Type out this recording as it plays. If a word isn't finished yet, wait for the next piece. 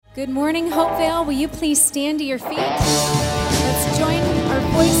Good morning, Hopevale. Will you please stand to your feet? Let's join our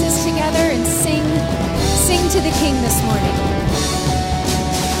voices together and sing to the King this morning.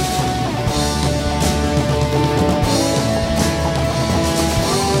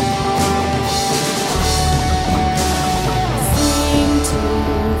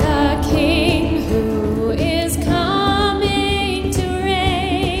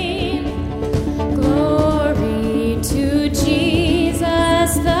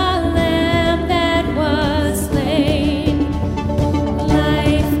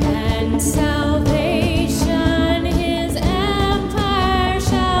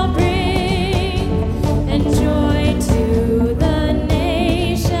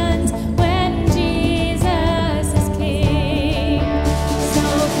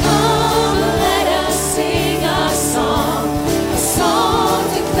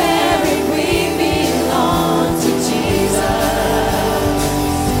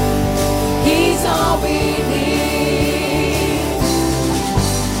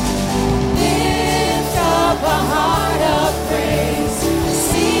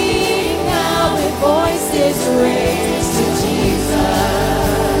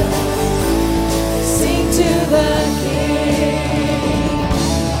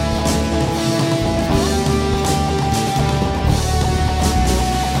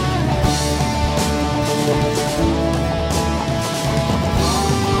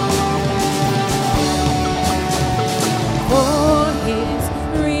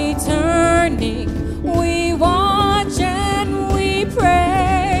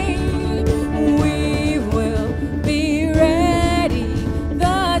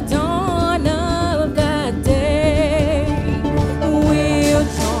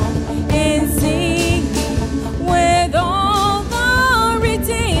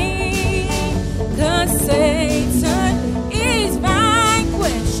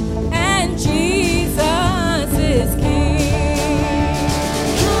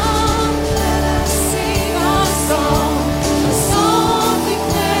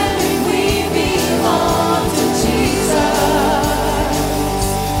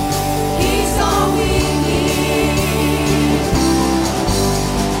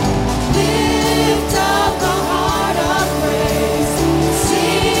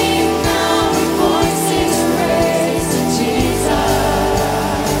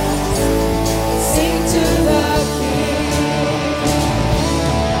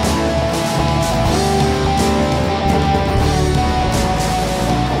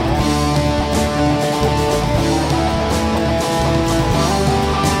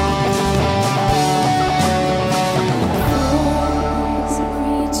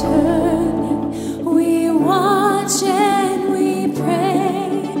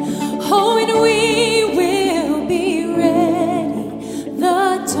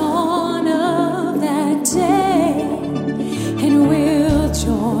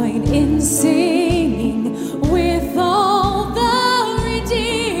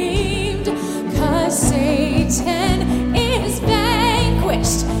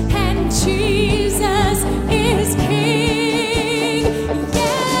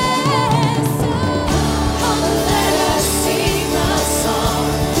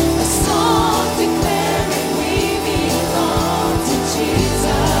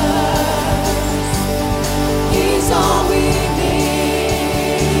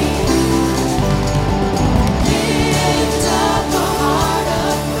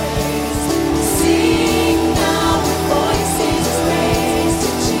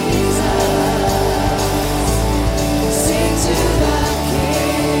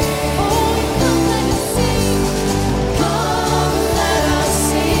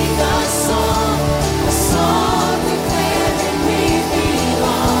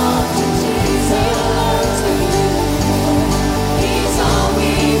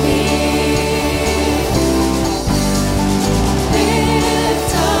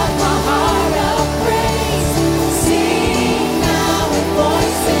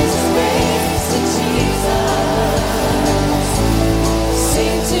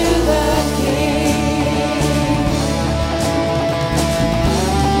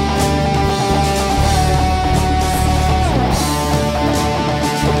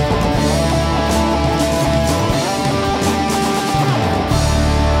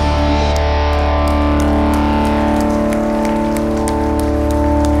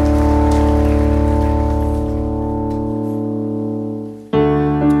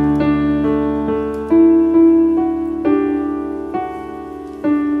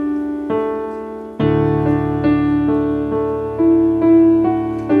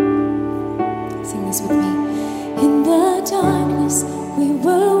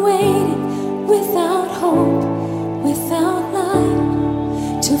 without hope, without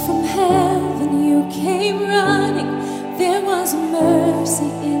light, till from heaven you came running. There was mercy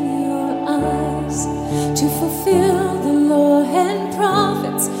in your eyes to fulfill the law and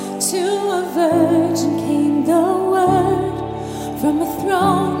prophets. To a virgin came the word, from a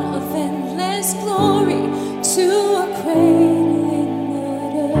throne of endless glory to a cradle in the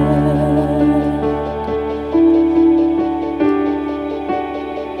dirt.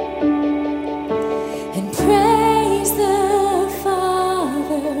 And praise the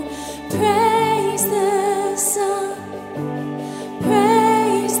Father, praise the Son,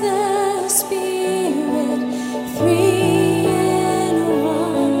 praise the Spirit, three in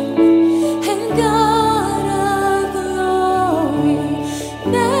one. And God of glory,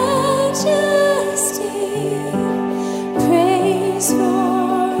 majesty, praise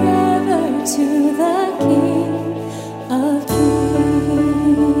forever to the King of Kings.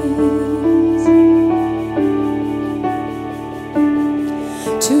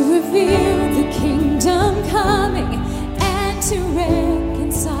 To reveal the kingdom coming and to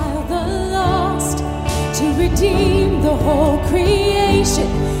reconcile the lost, to redeem the whole creation.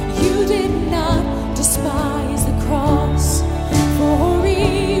 You did not despise the cross, for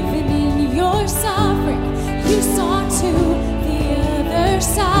even in your suffering you saw to the other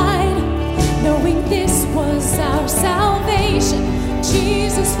side, knowing this was our salvation.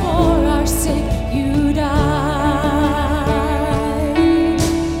 Jesus, for our sake you died.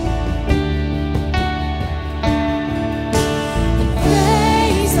 And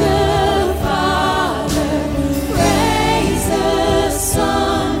praise the Father, praise the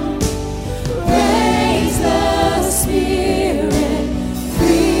Son, praise the Spirit,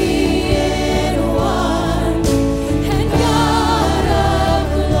 three in one. And God of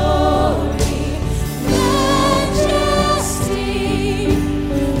glory, majesty,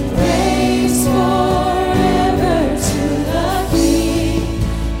 praise forever to the King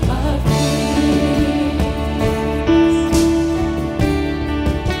of Kings.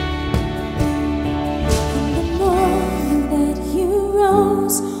 In the moment that you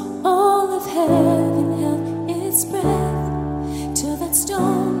rose, all of heaven held its breath, till that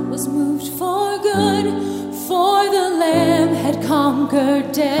stone was moved for good, for the Lamb had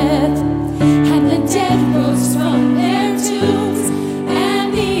conquered death. And the dead rose from their tombs,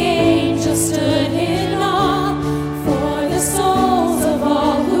 and the angels stood in awe, for the souls of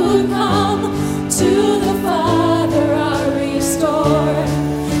all who come to the Father are restored.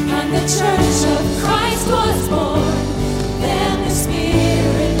 And the church of Christ was born. Then the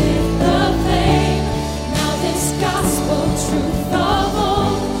Spirit lit the flame. Now this gospel truth of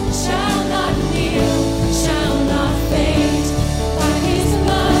old shall not kneel, shall not faint. By His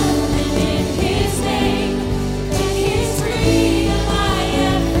blood and in His name, in His freedom I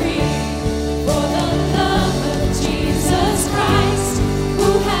am free. For the love of Jesus Christ, who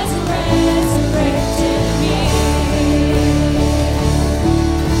has resurrected me.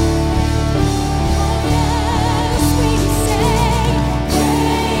 Yes, we say,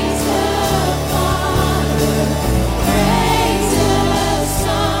 praise the Father, praise the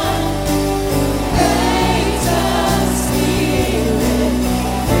Son, praise the Spirit,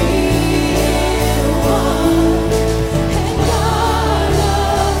 three in one. And God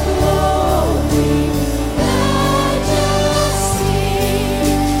of glory, majesty,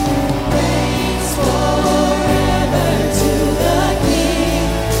 praise forever to the King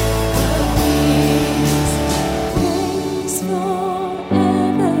of Kings. Praise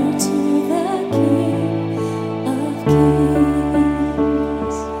forever to the King of Kings.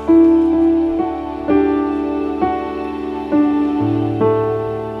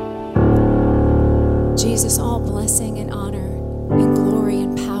 Jesus, all blessing and honor and glory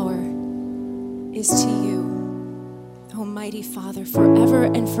and power is to you, Almighty Father, forever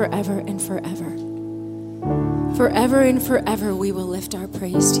and forever and forever. Forever and forever we will lift our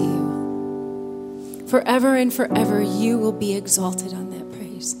praise to you. Forever and forever you will be exalted on that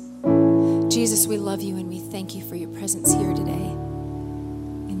praise. Jesus, we love you and we thank you for your presence here today.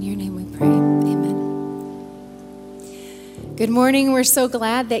 In your name we pray. Amen. Good morning. We're so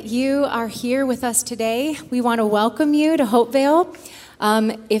glad that you are here with us today. We want to welcome you to Hopevale.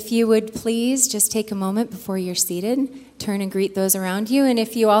 If you would please just take a moment before you're seated, turn and greet those around you. And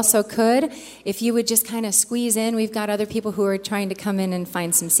if you also could, if you would just kind of squeeze in, we've got other people who are trying to come in and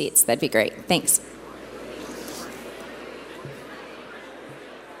find some seats. That'd be great. Thanks.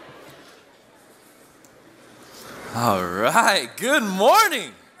 All right, good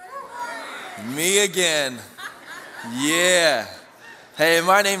morning. Me again. Yeah. Hey,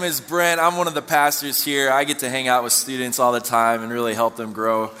 my name is Brent. I'm one of the pastors here. I get to hang out with students all the time and really help them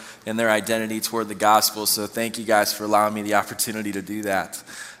grow in their identity toward the gospel. So thank you guys for allowing me the opportunity to do that.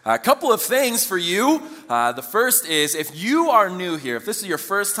 A couple of things for you. The first is, if you are new here, if this is your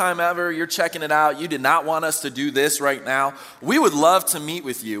first time ever, you're checking it out, you did not want us to do this right now, we would love to meet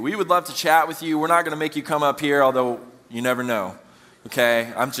with you. We would love to chat with you. We're not going to make you come up here, although you never know.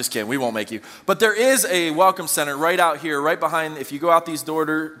 Okay, I'm just kidding. We won't make you. But there is a welcome center right out here, right behind. If you go out these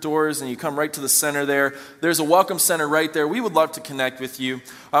doors and you come right to the center there, there's a welcome center right there. We would love to connect with you.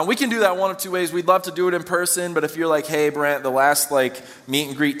 We can do that one of two ways. We'd love to do it in person, but if you're like, hey, Brent, the last meet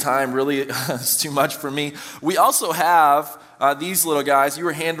and greet time really is too much for me. We also have these little guys. You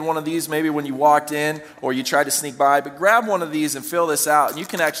were handed one of these maybe when you walked in or you tried to sneak by, but grab one of these and fill this out, and you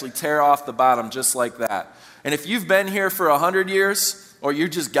can actually tear off the bottom just like that. And if you've been here for 100 years or you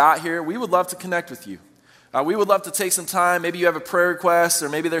just got here, we would love to connect with you. We would love to take some time. Maybe you have a prayer request, or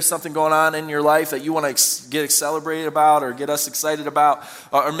maybe there's something going on in your life that you want to get celebrated about or get us excited about.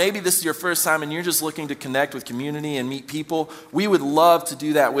 Or maybe this is your first time and you're just looking to connect with community and meet people. We would love to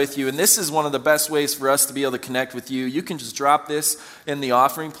do that with you. And this is one of the best ways for us to be able to connect with you. You can just drop this in the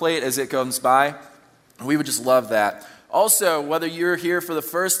offering plate as it comes by. We would just love that. Also, whether you're here for the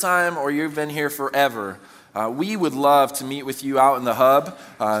first time or you've been here forever, we would love to meet with you out in the hub.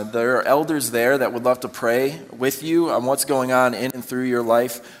 There are elders there that would love to pray with you on what's going on in and through your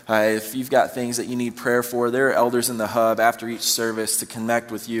life. If you've got things that you need prayer for, there are elders in the hub after each service to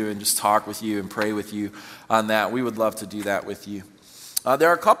connect with you and just talk with you and pray with you on that. We would love to do that with you. There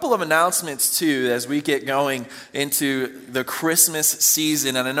are a couple of announcements, too, as we get going into the Christmas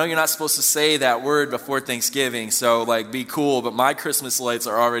season. And I know you're not supposed to say that word before Thanksgiving, so, be cool. But my Christmas lights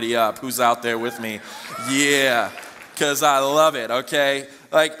are already up. Who's out there with me? Yeah, because I love it, okay?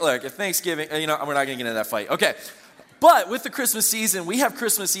 Look, if Thanksgiving, we're not going to get into that fight. Okay, but with the Christmas season, we have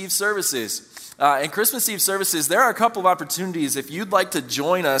Christmas Eve services. In Christmas Eve services, there are a couple of opportunities. If you'd like to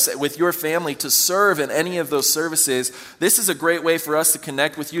join us with your family to serve in any of those services, this is a great way for us to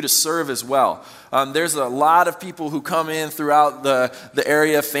connect with you to serve as well. There's a lot of people who come in throughout the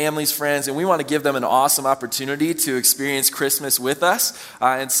area, families, friends, and we want to give them an awesome opportunity to experience Christmas with us.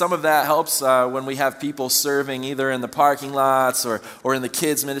 And some of that helps when we have people serving either in the parking lots or in the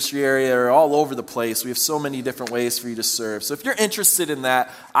kids ministry area or all over the place. We have so many different ways for you to serve. So if you're interested in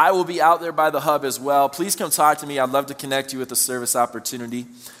that, I will be out there by the hub as well. Please come talk to me. I'd love to connect you with a service opportunity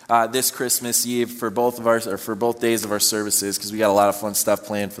this Christmas Eve for both days of our services, because we got a lot of fun stuff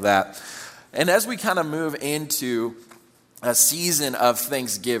planned for that. And as we kind of move into a season of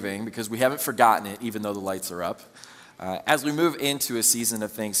Thanksgiving, because we haven't forgotten it, even though the lights are up, as we move into a season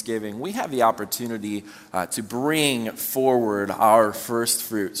of Thanksgiving, we have the opportunity to bring forward our first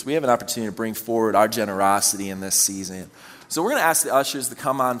fruits. We have an opportunity to bring forward our generosity in this season. So we're going to ask the ushers to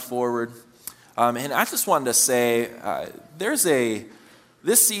come on forward. And I just wanted to say,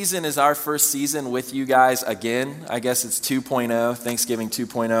 this season is our first season with you guys again. I guess it's 2.0, Thanksgiving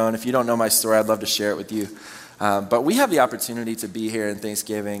 2.0. And if you don't know my story, I'd love to share it with you. But we have the opportunity to be here in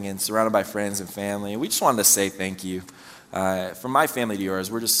Thanksgiving and surrounded by friends and family. And we just wanted to say thank you. From my family to yours,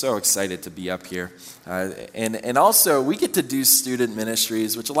 we're just so excited to be up here. And also, we get to do student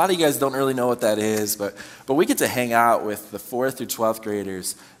ministries, which a lot of you guys don't really know what that is, but we get to hang out with the 4th through 12th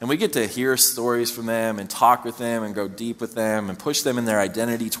graders, and we get to hear stories from them and talk with them and go deep with them and push them in their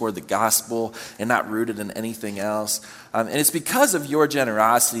identity toward the gospel and not rooted in anything else. And it's because of your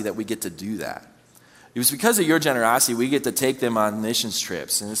generosity that we get to do that. It was because of your generosity we get to take them on missions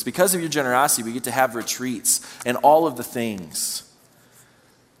trips. And it's because of your generosity we get to have retreats and all of the things.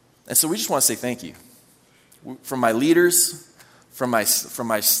 And so we just want to say thank you. From my leaders, from my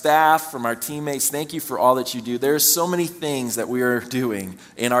staff, from our teammates, thank you for all that you do. There are so many things that we are doing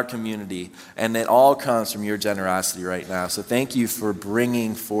in our community, and it all comes from your generosity right now. So thank you for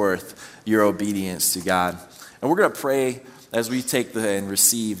bringing forth your obedience to God. And we're going to pray as we take and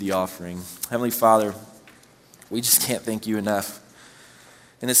receive the offering. Heavenly Father, we just can't thank you enough.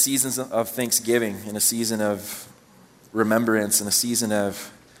 In a season of Thanksgiving, in a season of remembrance, in a season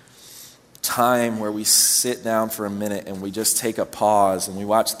of time where we sit down for a minute and we just take a pause and we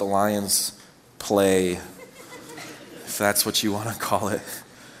watch the Lions play, if that's what you want to call it.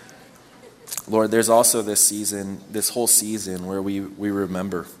 Lord, there's also this whole season where we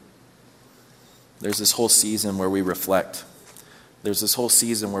remember. There's this whole season where we reflect. There's this whole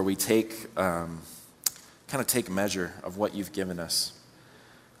season where we take measure of what you've given us.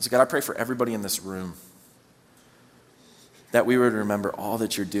 So God, I pray for everybody in this room that we would remember all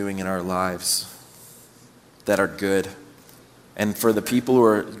that you're doing in our lives that are good. And for the people who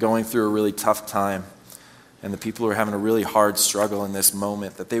are going through a really tough time, and the people who are having a really hard struggle in this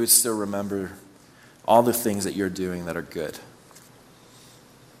moment, that they would still remember all the things that you're doing that are good.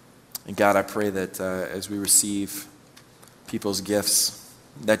 And God, I pray that as we receive people's gifts,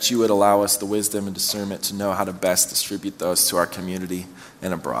 that you would allow us the wisdom and discernment to know how to best distribute those to our community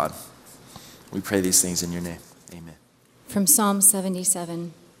and abroad. We pray these things in your name. Amen. From Psalm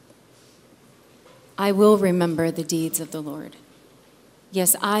 77, I will remember the deeds of the Lord.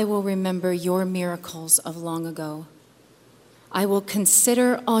 Yes, I will remember your miracles of long ago. I will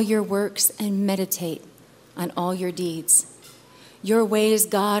consider all your works and meditate on all your deeds. Your ways,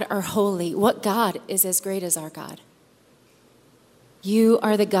 God, are holy. What God is as great as our God? You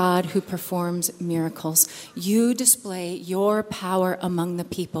are the God who performs miracles. You display your power among the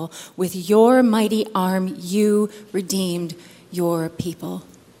people. With your mighty arm, you redeemed your people.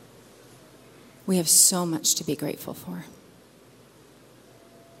 We have so much to be grateful for.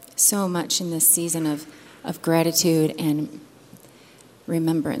 So much in this season of gratitude and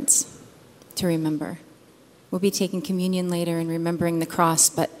remembrance, to remember. We'll be taking communion later and remembering the cross,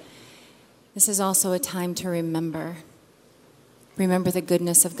 but this is also a time to remember. Remember the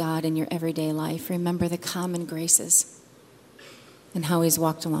goodness of God in your everyday life. Remember the common graces and how he's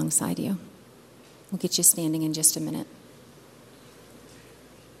walked alongside you. We'll get you standing in just a minute.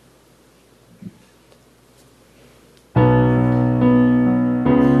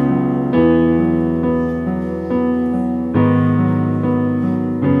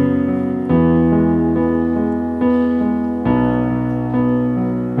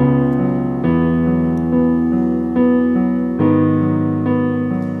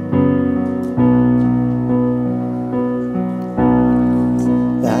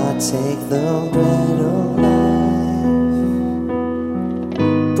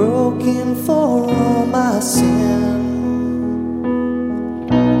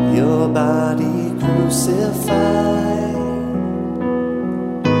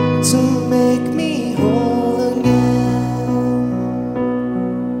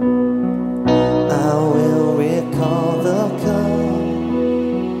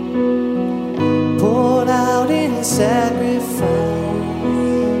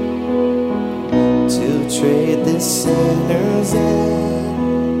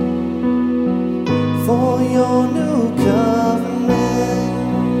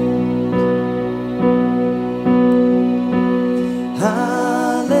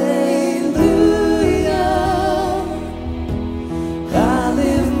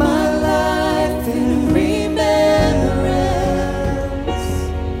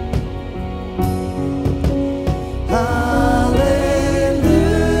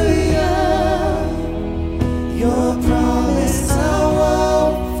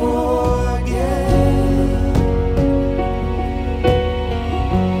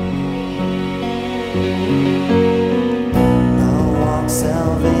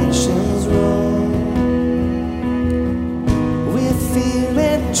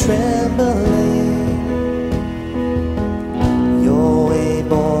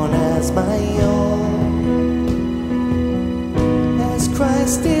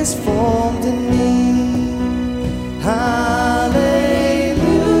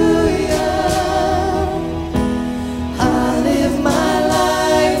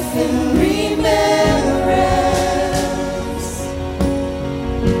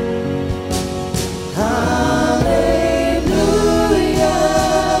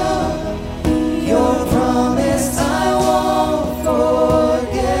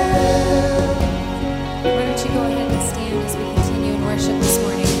 Go ahead and stand as we continue in worship this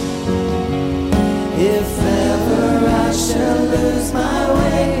morning.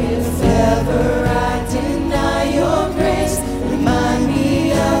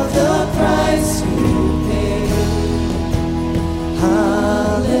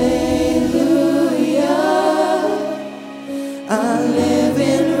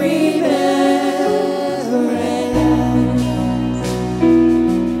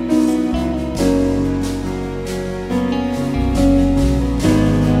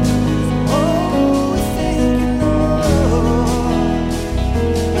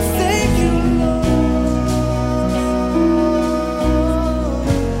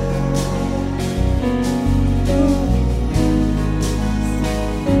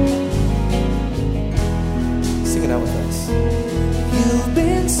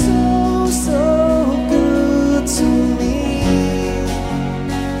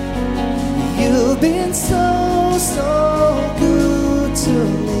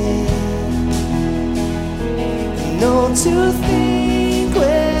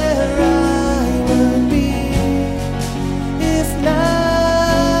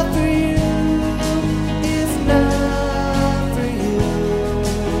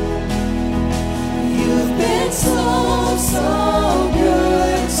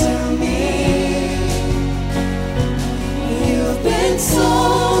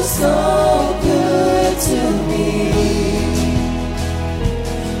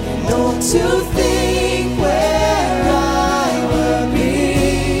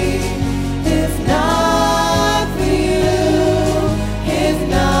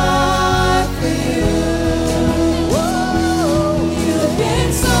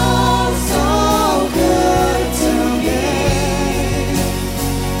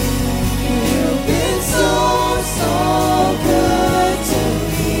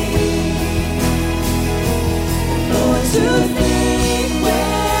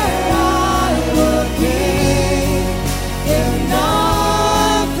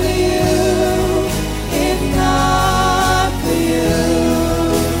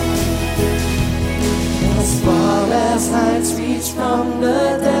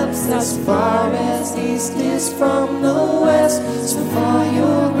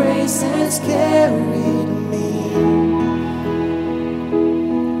 has carried me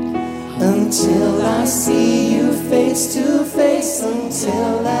until I see you face to face,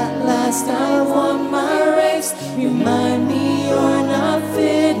 until at last I won my race. Remind me you're not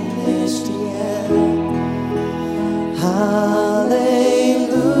finished yet. Hallelujah,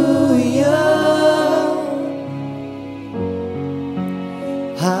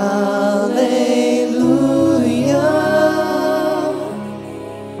 hallelujah,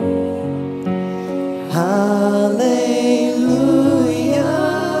 hallelujah.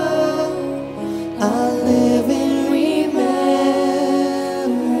 I live in remembrance.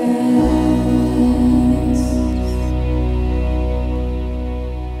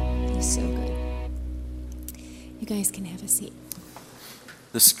 He's so good. You guys can have a seat.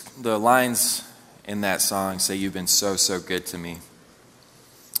 The lines in that song say, "You've been so, so good to me."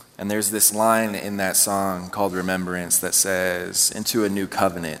 And there's this line in that song called Remembrance that says, "Into a new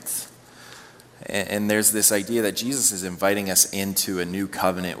covenant." And there's this idea that Jesus is inviting us into a new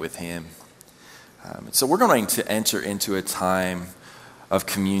covenant with him. So we're going to enter into a time of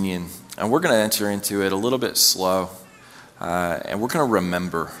communion. And we're going to enter into it a little bit slow. And we're going to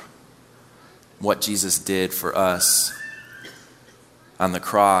remember what Jesus did for us on the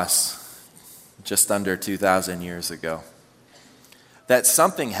cross just under 2,000 years ago. That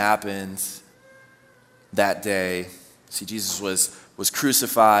something happened that day. See, Jesus was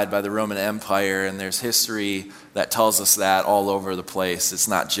crucified by the Roman Empire, and there's history that tells us that all over the place. It's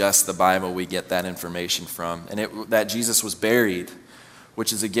not just the Bible we get that information from. And that Jesus was buried,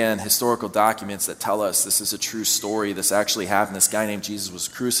 which is, again, historical documents that tell us this is a true story. This actually happened. This guy named Jesus was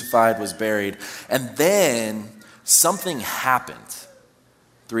crucified, was buried, and then something happened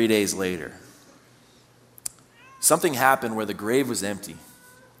 3 days later. Something happened where the grave was empty.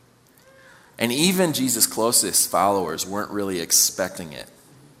 And even Jesus' closest followers weren't really expecting it,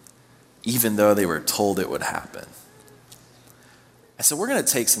 even though they were told it would happen. And so we're going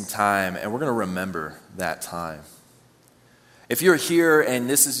to take some time and we're going to remember that time. If you're here and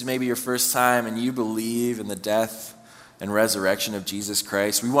this is maybe your first time and you believe in the death and resurrection of Jesus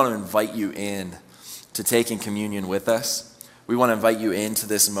Christ, we want to invite you in to taking communion with us. We want to invite you into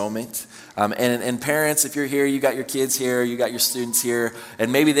this moment. And parents, if you're here, you got your kids here, you got your students here,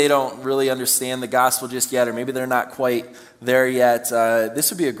 and maybe they don't really understand the gospel just yet, or maybe they're not quite there yet,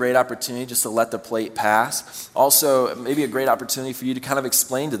 this would be a great opportunity just to let the plate pass. Also, maybe a great opportunity for you to kind of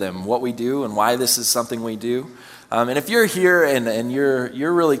explain to them what we do and why this is something we do. And if you're here and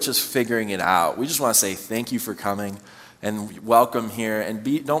you're really just figuring it out, we just want to say thank you for coming and welcome here, and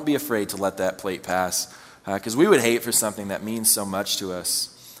don't be afraid to let that plate pass. Because we would hate for something that means so much to us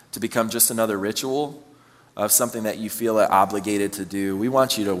to become just another ritual of something that you feel obligated to do. We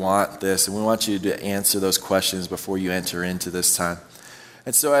want you to want this, and we want you to answer those questions before you enter into this time.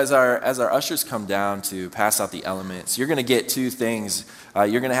 And so as our ushers come down to pass out the elements, you're going to get two things.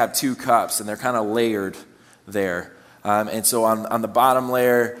 You're going to have two cups, and they're kind of layered there. And so on the bottom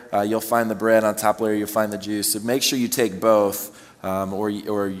layer, you'll find the bread. On top layer, you'll find the juice. So make sure you take both, or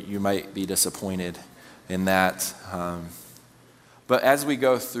you might be disappointed in that. But as we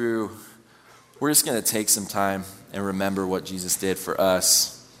go through, we're just going to take some time and remember what Jesus did for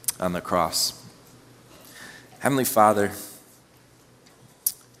us on the cross. Heavenly Father,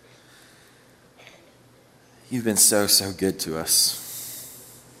 you've been so, so good to us.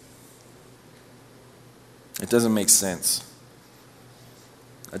 It doesn't make sense.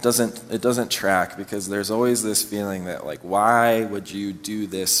 It doesn't track, because there's always this feeling that, like, why would you do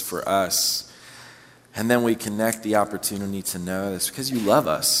this for us? And then we connect the opportunity to know this because you love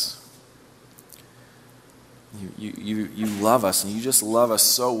us. You love us, and you just love us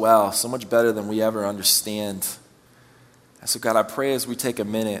so well, so much better than we ever understand. And so, God, I pray as we take a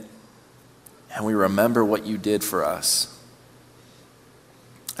minute and we remember what you did for us,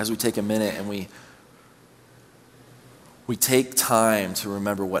 as we take a minute and we take time to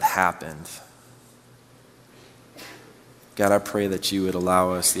remember what happened. God, I pray that you would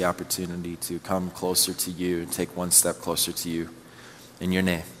allow us the opportunity to come closer to you and take one step closer to you. In your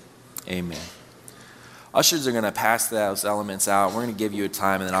name, amen. Ushers are going to pass those elements out. We're going to give you a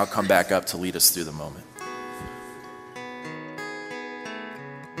time, and then I'll come back up to lead us through the moment.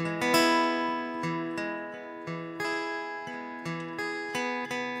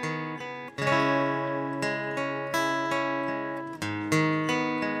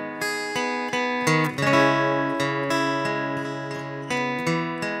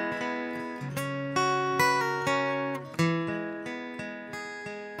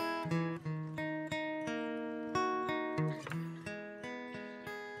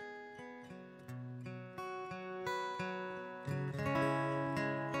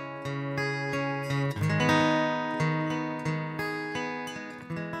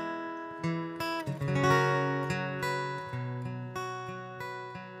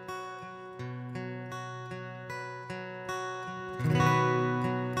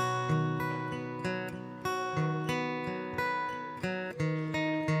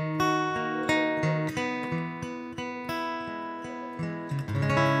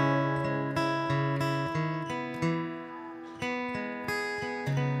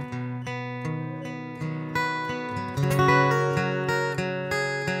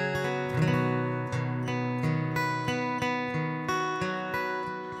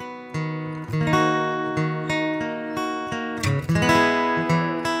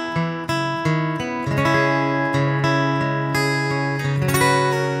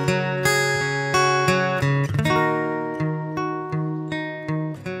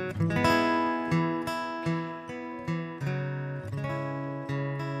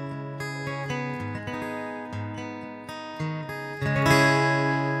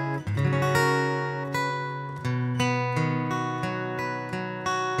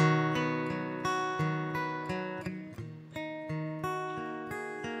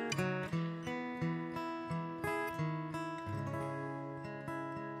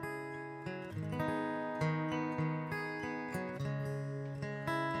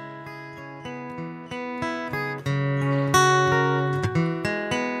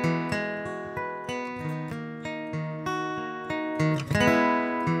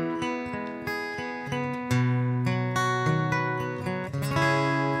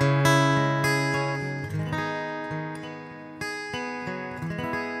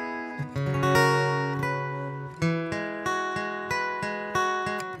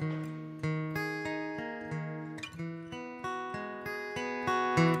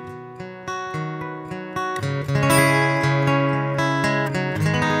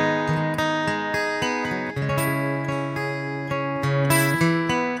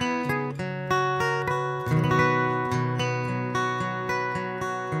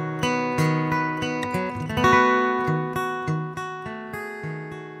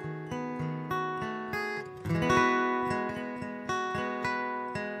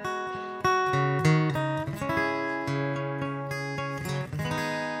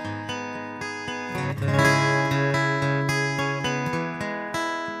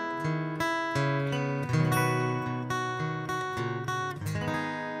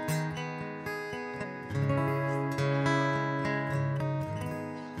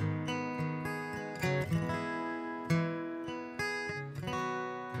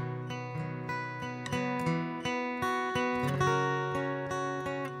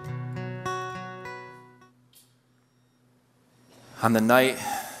 On the night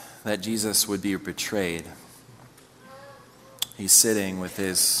that Jesus would be betrayed, he's sitting with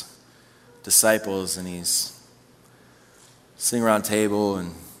his disciples and he's sitting around a table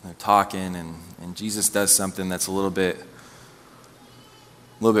and they're talking and Jesus does something that's a little bit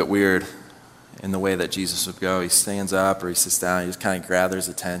weird in the way that Jesus would go. He stands up or he sits down, he just kind of gathers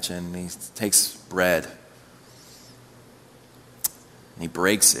attention and he takes bread and he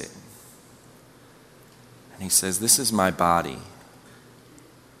breaks it. And he says, "This is my body,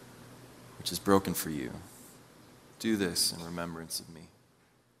 which is broken for you. Do this in remembrance of me."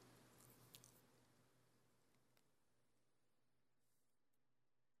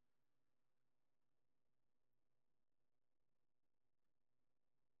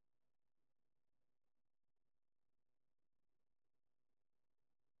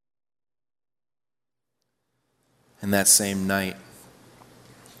 In that same night,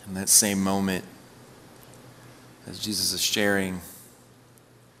 in that same moment, as Jesus is sharing,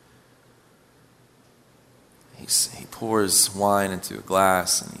 he pours wine into a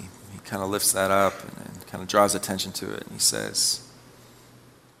glass and he kind of lifts that up and kind of draws attention to it and he says,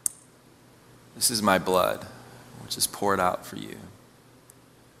 "This is my blood, which is poured out for you.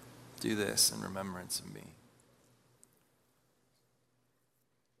 Do this in remembrance of me."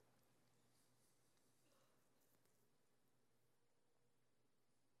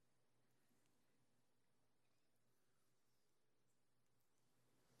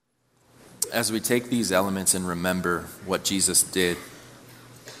 As we take these elements and remember what Jesus did,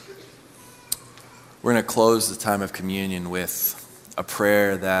 we're going to close the time of communion with a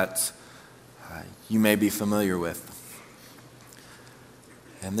prayer that you may be familiar with.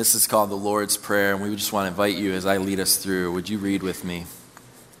 And this is called the Lord's Prayer, and we just want to invite you as I lead us through. Would you read with me?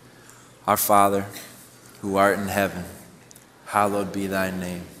 Our Father, who art in heaven, hallowed be thy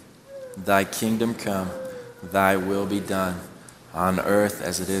name. Thy kingdom come, thy will be done, on earth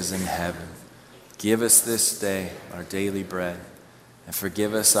as it is in heaven. Give us this day our daily bread, and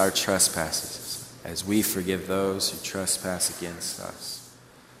forgive us our trespasses, as we forgive those who trespass against us.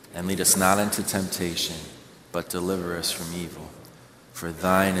 And lead us not into temptation, but deliver us from evil. For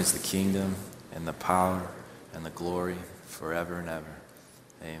thine is the kingdom, and the power, and the glory, forever and ever.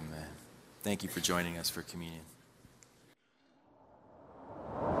 Amen. Thank you for joining us for communion.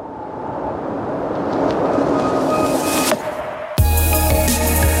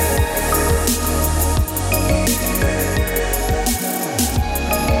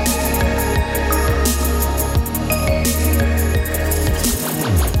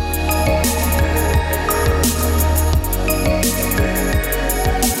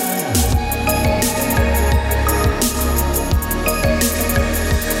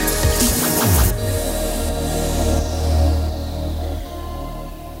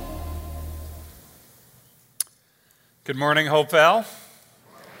 Good morning, Hopevale.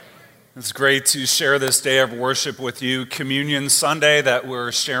 It's great to share this day of worship with you. Communion Sunday that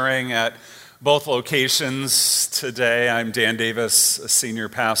we're sharing at both locations today. I'm Dan Davis, a senior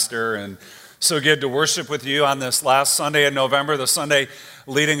pastor, and so good to worship with you on this last Sunday in November, the Sunday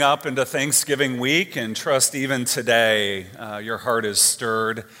leading up into Thanksgiving week, and trust even today your heart is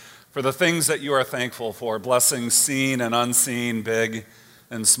stirred for the things that you are thankful for, blessings seen and unseen, big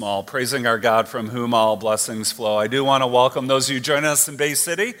and small, praising our God from whom all blessings flow. I do want to welcome those of you joining us in Bay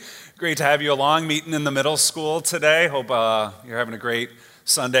City. Great to have you along, meeting in the middle school today. Hope you're having a great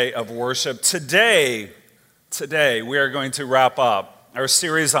Sunday of worship. Today, we are going to wrap up our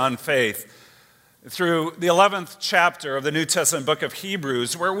series on faith through the 11th chapter of the New Testament book of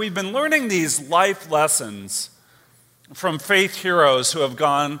Hebrews, where we've been learning these life lessons from faith heroes who have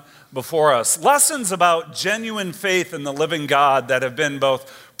gone before us. Lessons about genuine faith in the living God that have been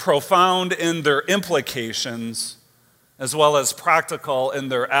both profound in their implications as well as practical in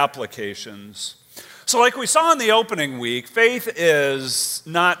their applications. So like we saw in the opening week, faith is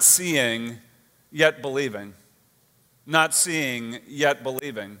not seeing yet believing. Not seeing yet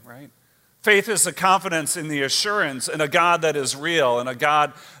believing, right? Faith is a confidence in the assurance in a God that is real and a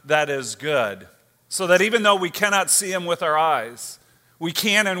God that is good. So that even though we cannot see him with our eyes, we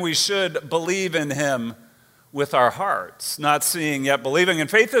can and we should believe in him with our hearts, not seeing yet believing. And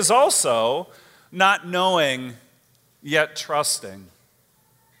faith is also not knowing yet trusting.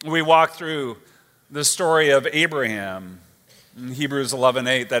 We walk through the story of Abraham in Hebrews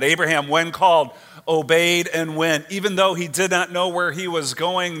 11:8, that Abraham, when called, obeyed and went, even though he did not know where he was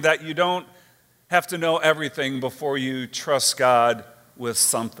going, that you don't have to know everything before you trust God with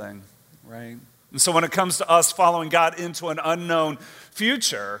something, right? And so when it comes to us following God into an unknown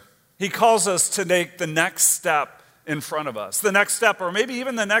future, he calls us to take the next step in front of us, the next step, or maybe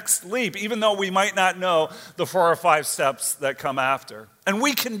even the next leap, even though we might not know the 4 or 5 steps that come after. And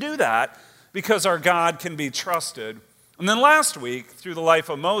we can do that because our God can be trusted. And then last week, through the life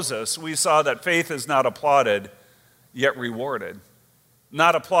of Moses, we saw that faith is not applauded, yet rewarded.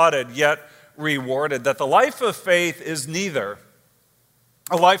 Not applauded, yet rewarded. That the life of faith is neither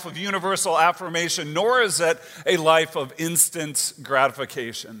a life of universal affirmation, nor is it a life of instant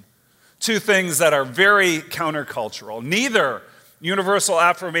gratification. 2 things that are very countercultural. Neither universal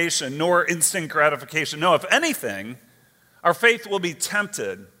affirmation nor instant gratification. No, if anything, our faith will be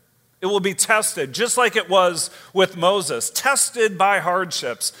tempted. It will be tested, just like it was with Moses, tested by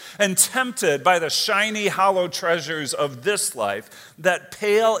hardships and tempted by the shiny, hollow treasures of this life that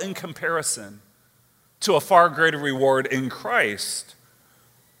pale in comparison to a far greater reward in Christ.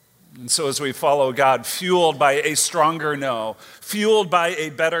 And so as we follow God, fueled by a stronger no, fueled by a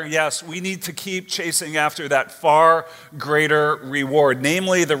better yes, we need to keep chasing after that far greater reward,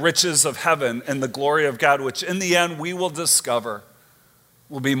 namely the riches of heaven and the glory of God, which in the end we will discover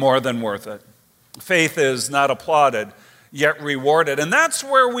will be more than worth it. Faith is not applauded, yet rewarded. And that's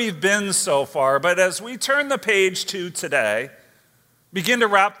where we've been so far. But as we turn the page to today, begin to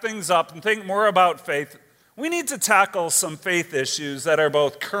wrap things up and think more about faith, we need to tackle some faith issues that are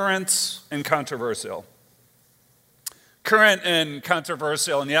both current and controversial. Current and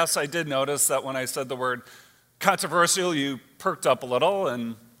controversial. And yes, I did notice that when I said the word controversial, you perked up a little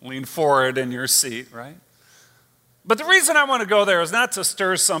and leaned forward in your seat, right? But the reason I want to go there is not to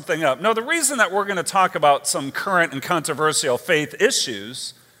stir something up. No, the reason that we're going to talk about some current and controversial faith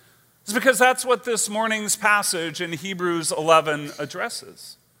issues is because that's what this morning's passage in Hebrews 11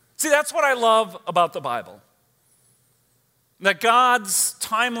 addresses. See, that's what I love about the Bible. That God's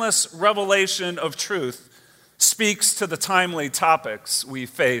timeless revelation of truth speaks to the timely topics we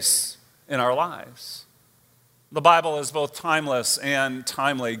face in our lives. The Bible is both timeless and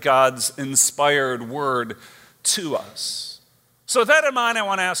timely, God's inspired word to us. So with that in mind, I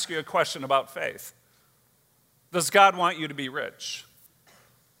want to ask you a question about faith. Does God want you to be rich?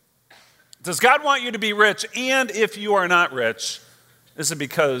 Does God want you to be rich? And if you are not rich, is it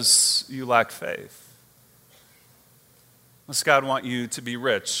because you lack faith? Does God want you to be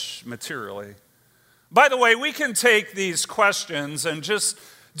rich materially? By the way, we can take these questions and just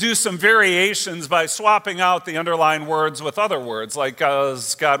do some variations by swapping out the underlying words with other words, like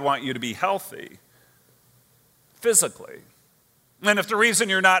does God want you to be healthy physically? And if the reason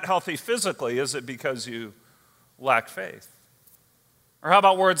you're not healthy physically, is it because you lack faith? Or how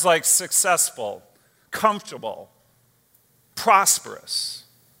about words like successful, comfortable, prosperous?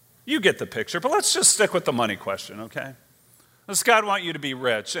 You get the picture, but let's just stick with the money question, okay? Does God want you to be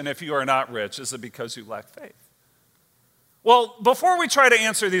rich? And if you are not rich, is it because you lack faith? Well, before we try to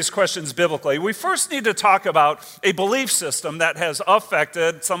answer these questions biblically, we first need to talk about a belief system that has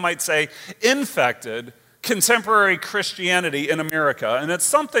affected, some might say infected, contemporary Christianity in America. And it's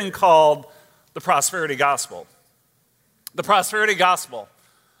something called the prosperity gospel. The prosperity gospel.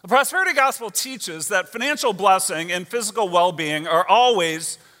 The prosperity gospel teaches that financial blessing and physical well-being are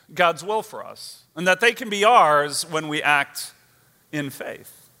always God's will for us, and that they can be ours when we act in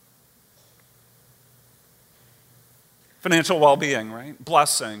faith. Financial well-being, right?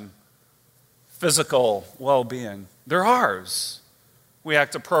 Blessing, physical well-being. They're ours. We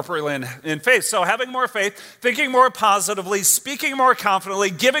act appropriately in faith. So having more faith, thinking more positively, speaking more confidently,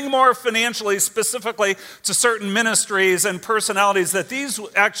 giving more financially, specifically to certain ministries and personalities, that these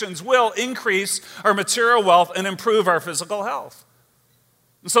actions will increase our material wealth and improve our physical health.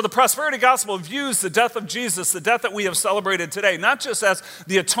 And so the prosperity gospel views the death of Jesus, the death that we have celebrated today, not just as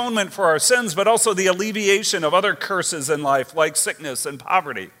the atonement for our sins, but also the alleviation of other curses in life, like sickness and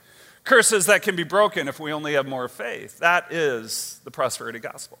poverty. Curses that can be broken if we only have more faith. That is the prosperity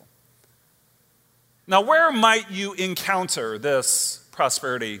gospel. Now, where might you encounter this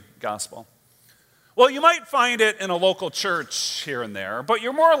prosperity gospel? Well, you might find it in a local church here and there, but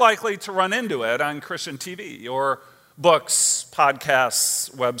you're more likely to run into it on Christian TV or books, podcasts,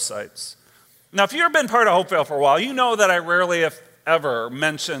 websites. Now, if you've been part of Hopevale for a while, you know that I rarely, if ever,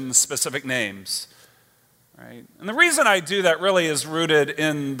 mention specific names. Right? And the reason I do that really is rooted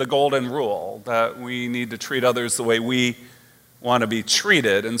in the golden rule that we need to treat others the way we want to be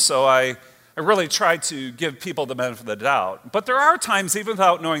treated. And so I really try to give people the benefit of the doubt. But there are times, even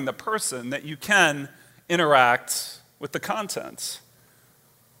without knowing the person, that you can interact with the content.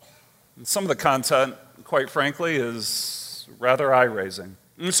 And some of the content, quite frankly, is rather eye-raising.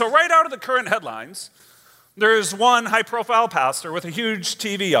 And so right out of the current headlines, there's one high-profile pastor with a huge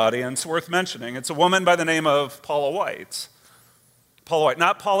TV audience worth mentioning. It's a woman by the name of Paula White. Paula White.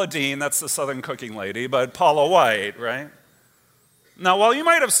 Not Paula Deen, that's the Southern cooking lady, but Paula White, right? Now, while you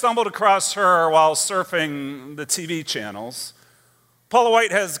might have stumbled across her while surfing the TV channels, Paula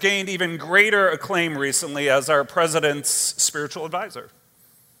White has gained even greater acclaim recently as our president's spiritual advisor.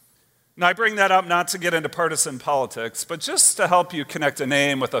 Now, I bring that up not to get into partisan politics, but just to help you connect a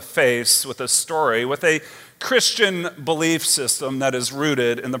name with a face, with a story, with a Christian belief system that is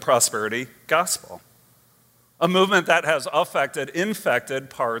rooted in the prosperity gospel. A movement that has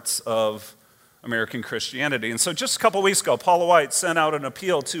infected parts of American Christianity. And so just a couple weeks ago, Paula White sent out an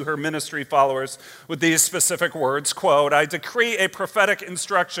appeal to her ministry followers with these specific words, quote, "I decree a prophetic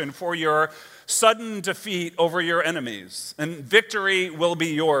instruction for your sudden defeat over your enemies, and victory will be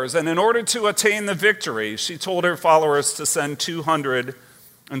yours. And in order to attain the victory," she told her followers to send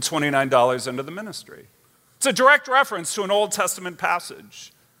 $229 into the ministry. It's a direct reference to an Old Testament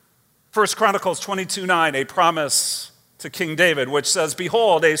passage. 1 Chronicles 22:9, a promise to King David, which says,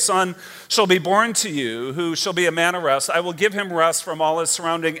 "Behold, a son shall be born to you, who shall be a man of rest. I will give him rest from all his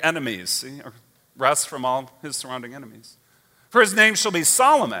surrounding enemies." See? Rest from all his surrounding enemies. "For his name shall be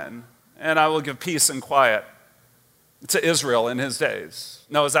Solomon, and I will give peace and quiet to Israel in his days."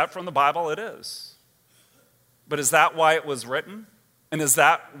 Now, is that from the Bible? It is. But is that why it was written? And is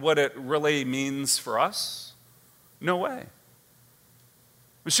that what it really means for us? No way.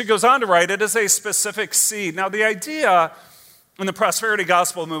 She goes on to write, it is a specific seed. Now, the idea in the prosperity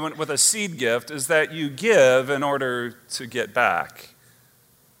gospel movement with a seed gift is that you give in order to get back.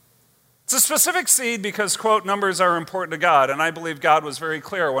 It's a specific seed because, quote, numbers are important to God. And I believe God was very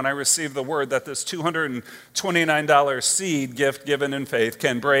clear when I received the word that this $229 seed gift given in faith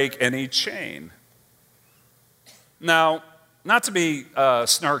can break any chain. Now, not to be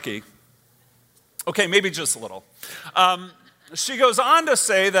snarky, okay, maybe just a little. She goes on to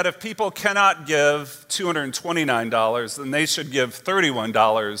say that if people cannot give $229, then they should give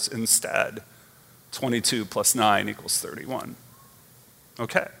 $31 instead. 22 plus 9 equals 31.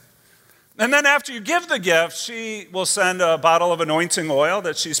 Okay. And then after you give the gift, she will send a bottle of anointing oil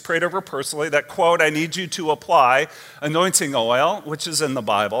that she's prayed over personally that, quote, "I need you to apply anointing oil," which is in the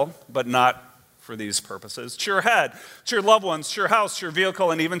Bible, but not for these purposes, "to your head, to your loved ones, to your house, to your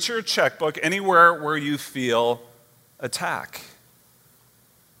vehicle, and even to your checkbook, anywhere where you feel attack."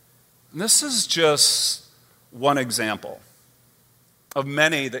 And this is just one example of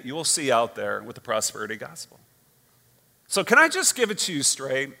many that you will see out there with the prosperity gospel. So can I just give it to you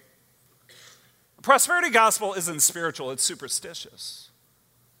straight? The prosperity gospel isn't spiritual, it's superstitious.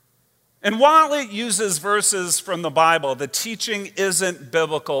 And while it uses verses from the Bible, the teaching isn't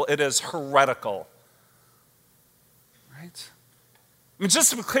biblical, it is heretical. Right? I mean,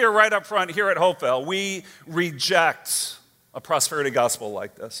 just to be clear right up front here at Hopeville, we reject a prosperity gospel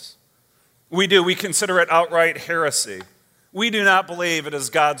like this. We do. We consider it outright heresy. We do not believe it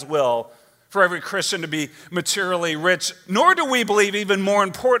is God's will for every Christian to be materially rich, nor do we believe, even more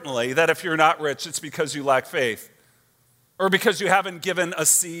importantly, that if you're not rich, it's because you lack faith or because you haven't given a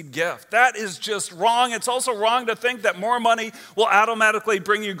seed gift. That is just wrong. It's also wrong to think that more money will automatically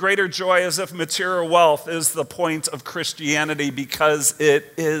bring you greater joy, as if material wealth is the point of Christianity, because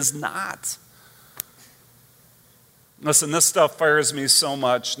it is not. Listen, this stuff fires me so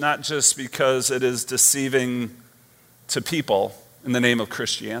much, not just because it is deceiving to people in the name of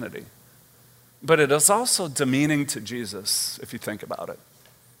Christianity, but it is also demeaning to Jesus, if you think about it.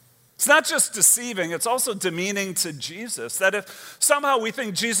 It's not just deceiving, it's also demeaning to Jesus. That if somehow we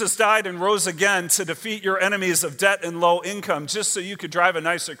think Jesus died and rose again to defeat your enemies of debt and low income just so you could drive a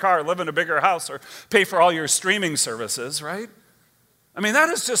nicer car, live in a bigger house, or pay for all your streaming services, right? I mean, that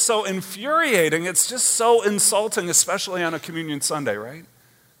is just so infuriating. It's just so insulting, especially on a Communion Sunday, right?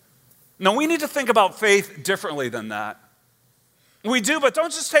 No, we need to think about faith differently than that. We do, but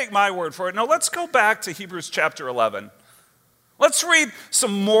don't just take my word for it. No, let's go back to Hebrews chapter 11. Let's read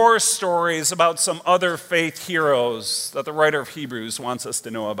some more stories about some other faith heroes that the writer of Hebrews wants us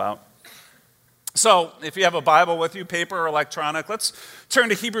to know about. So, if you have a Bible with you, paper or electronic, let's turn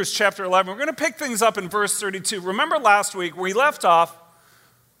to Hebrews chapter 11. We're going to pick things up in verse 32. Remember last week we left off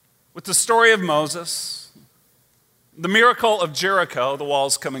with the story of Moses, the miracle of Jericho, the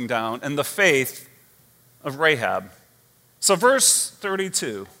walls coming down, and the faith of Rahab. So verse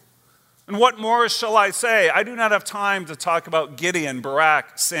 32, "And what more shall I say? I do not have time to talk about Gideon,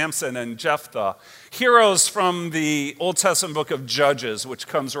 Barak, Samson, and Jephthah, heroes from the Old Testament book of Judges, which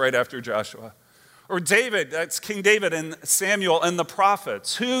comes right after Joshua. Or David, that's King David and Samuel and the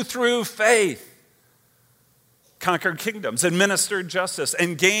prophets, who through faith conquered kingdoms, administered justice,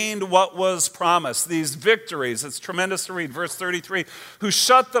 and gained what was promised." These victories, it's tremendous to read. Verse 33, "Who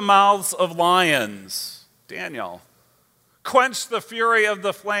shut the mouths of lions," Daniel, quenched the fury of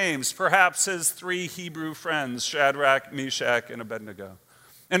the flames, perhaps his 3 Hebrew friends, Shadrach, Meshach, and Abednego,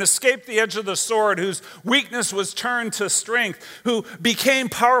 and escaped the edge of the sword, whose weakness was turned to strength, who became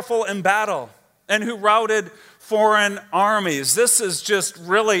powerful in battle, and who routed foreign armies. This is just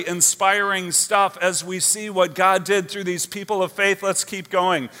really inspiring stuff as we see what God did through these people of faith. Let's keep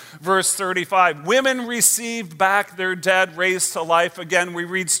going. Verse 35, women received back their dead, raised to life again. We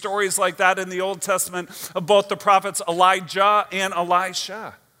read stories like that in the Old Testament of both the prophets Elijah and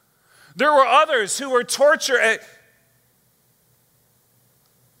Elisha. There were others who were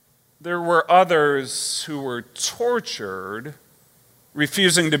tortured.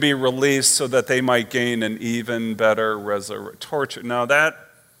 Refusing to be released so that they might gain an even better torture. Now that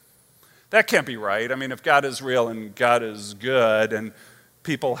can't be right. I mean, if God is real and God is good and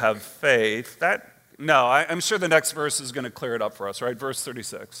people have faith, I'm sure the next verse is going to clear it up for us, right? Verse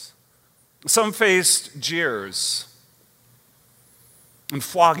 36. Some faced jeers and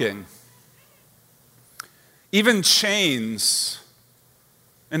flogging, even chains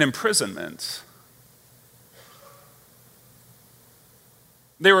and imprisonment.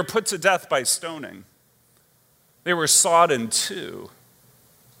 They were put to death by stoning. They were sawed in two.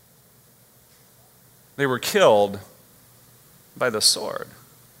 They were killed by the sword.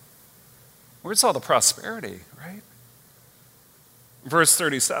 Where's all the prosperity, right? Verse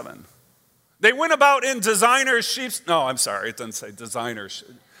 37. They went about in designer sheepskins. No, I'm sorry, it doesn't say designer.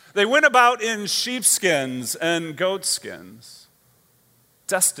 They went about in sheepskins and goatskins,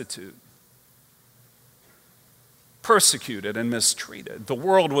 destitute, persecuted and mistreated. The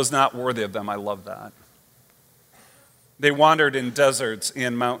world was not worthy of them. I love that. They wandered in deserts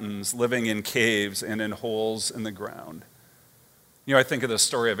and mountains, living in caves and in holes in the ground. You know, I think of the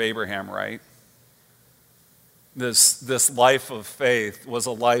story of Abraham, right? This life of faith was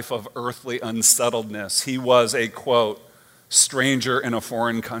a life of earthly unsettledness. He was a, quote, stranger in a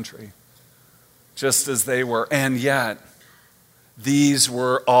foreign country, just as they were. And yet, these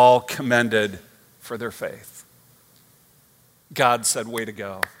were all commended for their faith. God said, way to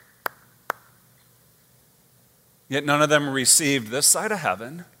go. Yet none of them received this side of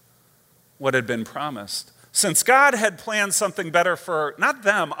heaven what had been promised. Since God had planned something better for, not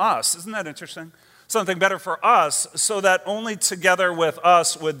them, us. Isn't that interesting? Something better for us, so that only together with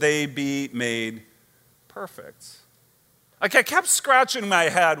us would they be made perfect. Like, I kept scratching my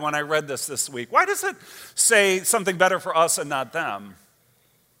head when I read this week. Why does it say something better for us and not them?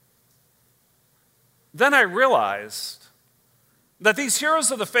 Then I realized that these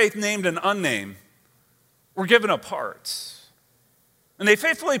heroes of the faith, named and unnamed, were given a part. And they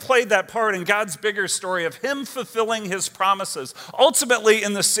faithfully played that part in God's bigger story of Him fulfilling His promises, ultimately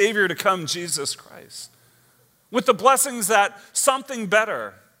in the Savior to come, Jesus Christ. With the blessings that something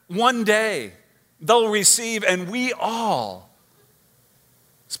better, one day, they'll receive, and we all,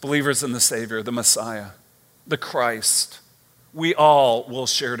 as believers in the Savior, the Messiah, the Christ, we all will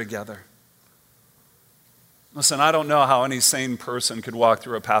share together. Listen, I don't know how any sane person could walk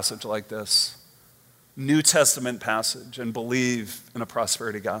through a passage like this, New Testament passage, and believe in a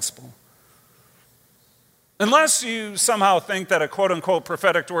prosperity gospel. Unless you somehow think that a quote-unquote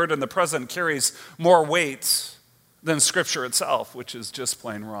prophetic word in the present carries more weight than Scripture itself, which is just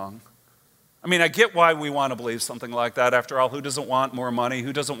plain wrong. I mean, I get why we want to believe something like that. After all, who doesn't want more money?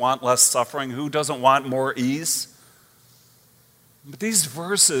 Who doesn't want less suffering? Who doesn't want more ease? But these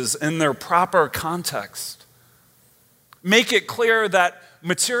verses, in their proper context, make it clear that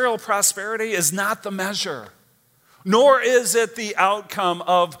material prosperity is not the measure, nor is it the outcome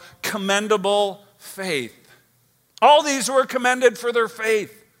of commendable faith. All these were commended for their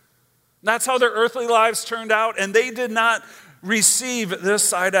faith. That's how their earthly lives turned out, and they did not receive this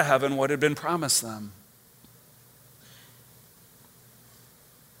side of heaven what had been promised them.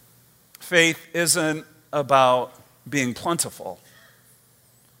 Faith isn't about being plentiful.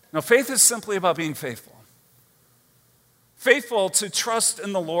 No, faith is simply about being faithful. Faithful to trust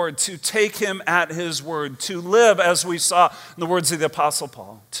in the Lord, to take Him at His word, to live, as we saw in the words of the Apostle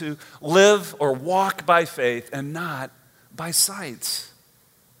Paul, to live or walk by faith and not by sight.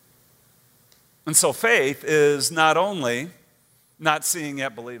 And so faith is not only not seeing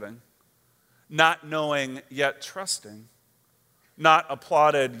yet believing, not knowing yet trusting, not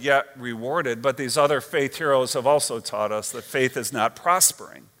applauded yet rewarded, but these other faith heroes have also taught us that faith is not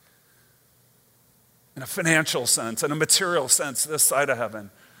prospering in a financial sense, in a material sense, this side of heaven,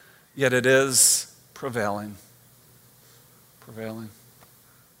 yet it is prevailing. Prevailing.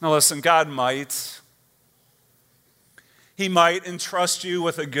 Now listen, God might entrust you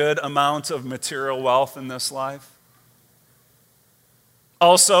with a good amount of material wealth in this life.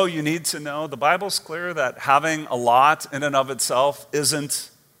 Also, you need to know the Bible's clear that having a lot in and of itself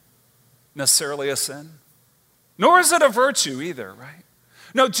isn't necessarily a sin, nor is it a virtue either, right?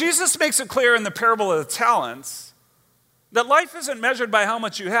 No, Jesus makes it clear in the parable of the talents that life isn't measured by how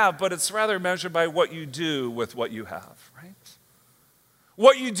much you have, but it's rather measured by what you do with what you have, right?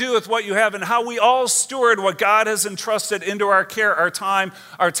 What you do with what you have, and how we all steward what God has entrusted into our care, our time,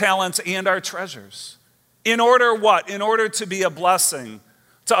 our talents, and our treasures. In order what? In order to be a blessing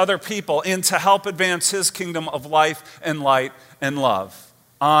to other people and to help advance his kingdom of life and light and love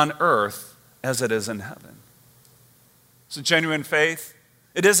on earth as it is in heaven. So genuine faith,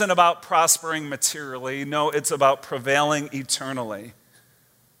 it isn't about prospering materially. No, it's about prevailing eternally.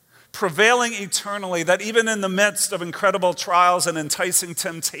 Prevailing eternally, that even in the midst of incredible trials and enticing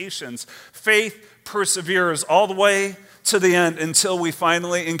temptations, faith perseveres all the way to the end until we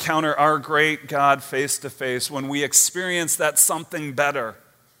finally encounter our great God face to face, when we experience that something better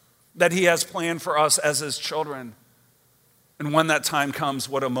that he has planned for us as his children. And when that time comes,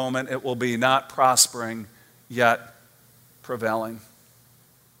 what a moment it will be, not prospering, yet prevailing.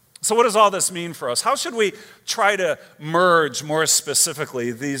 So what does all this mean for us? How should we try to merge more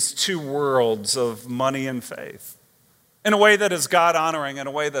specifically these two worlds of money and faith in a way that is God-honoring, in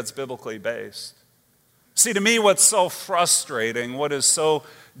a way that's biblically based? See, to me, what's so frustrating, what is so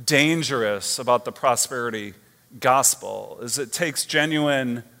dangerous about the prosperity gospel is it takes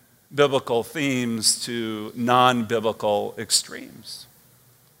genuine biblical themes to non-biblical extremes.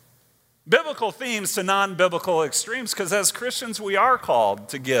 Biblical themes to non-biblical extremes, because as Christians we are called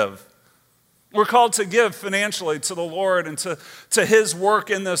to give. We're called to give financially to the Lord and to his work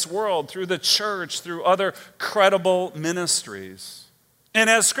in this world through the church, through other credible ministries. And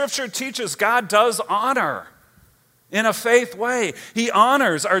as Scripture teaches, God does honor in a faith way. He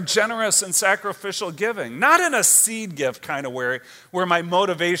honors our generous and sacrificial giving, not in a seed gift kind of way where my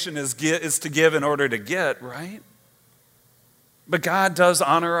motivation is to give in order to get, right? But God does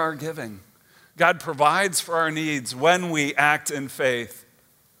honor our giving. God provides for our needs when we act in faith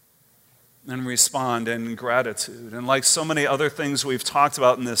and respond in gratitude. And like so many other things we've talked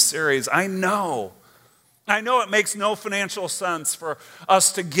about in this series, I know it makes no financial sense for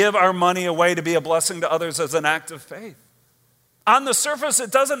us to give our money away to be a blessing to others as an act of faith. On the surface,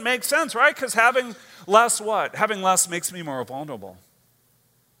 it doesn't make sense, right? Because having less what? Having less makes me more vulnerable.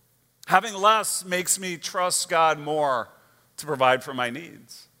 Having less makes me trust God more to provide for my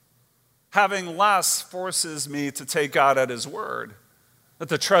needs. Having less forces me to take God at his word, that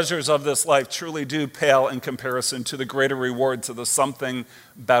the treasures of this life truly do pale in comparison to the greater reward, to the something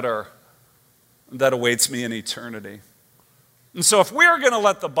better that awaits me in eternity. And so if we are going to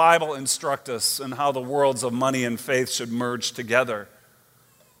let the Bible instruct us in how the worlds of money and faith should merge together,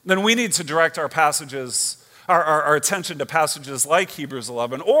 then we need to direct our passages, our attention to passages like Hebrews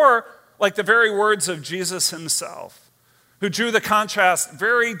 11, or like the very words of Jesus himself, who drew the contrast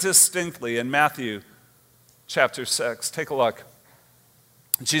very distinctly in Matthew chapter 6. Take a look.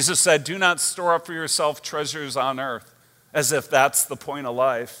 Jesus said, "Do not store up for yourself treasures on earth," as if that's the point of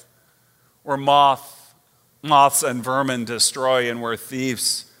life, where moths and vermin destroy and where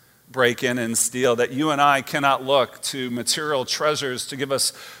thieves break in and steal, that you and I cannot look to material treasures to give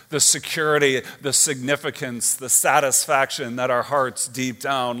us the security, the significance, the satisfaction that our hearts deep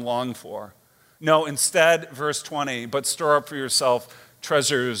down long for. No, instead, verse 20, "But store up for yourself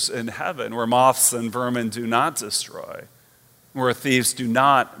treasures in heaven, where moths and vermin do not destroy, where thieves do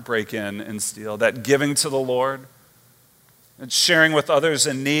not break in and steal." That giving to the Lord, and sharing with others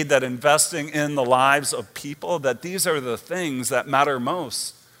in need, that investing in the lives of people, that these are the things that matter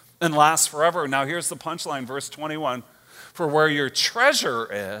most and last forever. Now here's the punchline, verse 21. "For where your treasure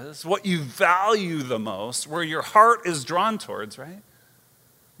is," what you value the most, where your heart is drawn towards, right?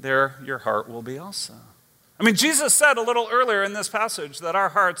 There your heart will be also. I mean, Jesus said a little earlier in this passage that our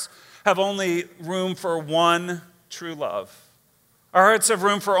hearts have only room for one true love. Our hearts have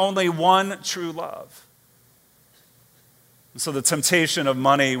room for only one true love. And so the temptation of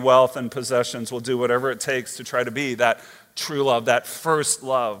money, wealth, and possessions will do whatever it takes to try to be that true love, that first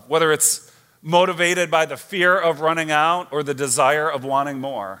love, whether it's motivated by the fear of running out or the desire of wanting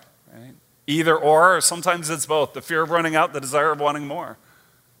more, right? Either or sometimes it's both, the fear of running out, the desire of wanting more.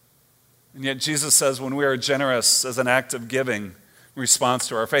 And yet Jesus says when we are generous as an act of giving in response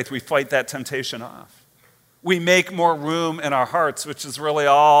to our faith, we fight that temptation off. We make more room in our hearts, which is really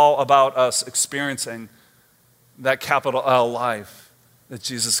all about us experiencing that capital L life that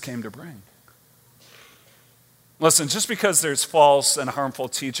Jesus came to bring. Listen, just because there's false and harmful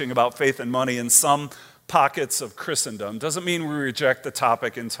teaching about faith and money in some pockets of Christendom doesn't mean we reject the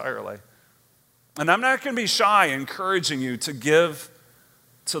topic entirely. And I'm not going to be shy encouraging you to give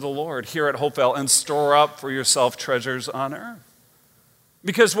to the Lord here at Hopevale and store up for yourself treasures on earth.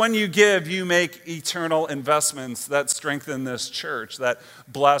 Because when you give, you make eternal investments that strengthen this church, that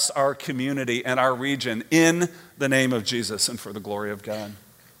bless our community and our region in the name of Jesus and for the glory of God.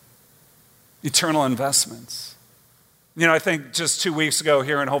 Eternal investments. I think just 2 weeks ago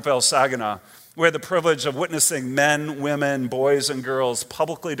here in Hopevale, Saginaw, we had the privilege of witnessing men, women, boys, and girls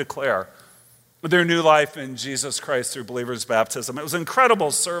publicly declare their new life in Jesus Christ through believers' baptism. It was an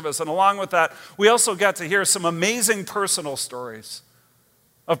incredible service, and along with that, we also got to hear some amazing personal stories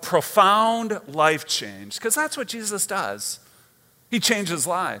of profound life change, because that's what Jesus does. He changes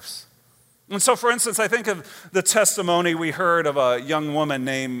lives. And so, for instance, I think of the testimony we heard of a young woman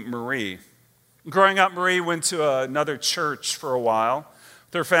named Marie. Growing up, Marie went to another church for a while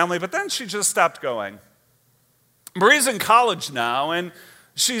with her family, but then she just stopped going. Marie's in college now, and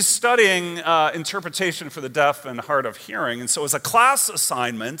she's studying interpretation for the deaf and hard of hearing. And so as a class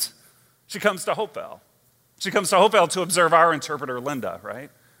assignment, she comes to Hopevale. She comes to Hopevale to observe our interpreter, Linda, right?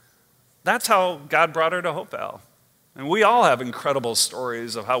 That's how God brought her to Hopevale. And we all have incredible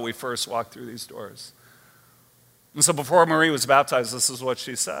stories of how we first walked through these doors. And so before Marie was baptized, this is what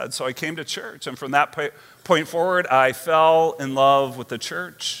she said. So I came to church, and from that point forward, I fell in love with the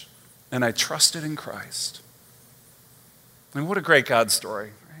church, and I trusted in Christ. And what a great God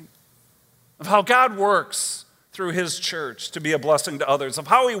story, right? Of how God works through his church to be a blessing to others, of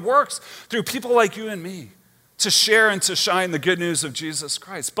how he works through people like you and me to share and to shine the good news of Jesus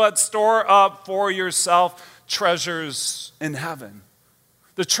Christ. But store up for yourself treasures in heaven.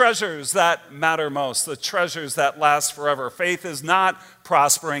 The treasures that matter most, the treasures that last forever. Faith is not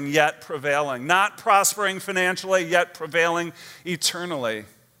prospering, yet prevailing. Not prospering financially, yet prevailing eternally.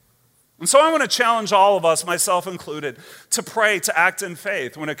 And so I want to challenge all of us, myself included, to pray, to act in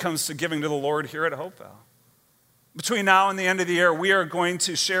faith when it comes to giving to the Lord here at Hopevale. Between now and the end of the year, we are going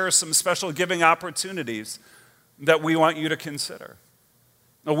to share some special giving opportunities that we want you to consider.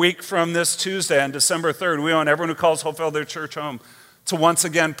 A week from this Tuesday, on December 3rd, we want everyone who calls Hopevale their church home to once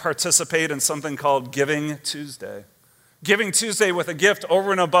again participate in something called Giving Tuesday. Giving Tuesday with a gift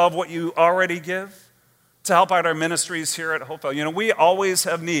over and above what you already give to help out our ministries here at Hopevale. We always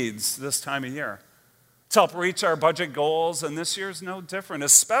have needs this time of year to help reach our budget goals, and this year's no different,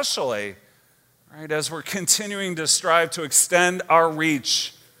 especially right, as we're continuing to strive to extend our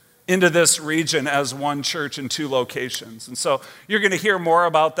reach into this region as one church in 2 locations. And so you're going to hear more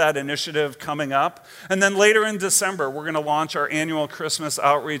about that initiative coming up. And then later in December, we're going to launch our annual Christmas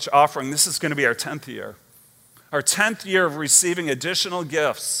outreach offering. This is going to be our 10th year. Our 10th year of receiving additional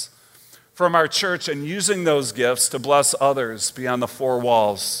gifts from our church and using those gifts to bless others beyond the 4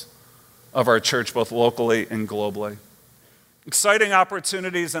 walls of our church, both locally and globally. Exciting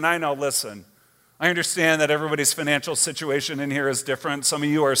opportunities, and I know, listen, I understand that everybody's financial situation in here is different. Some of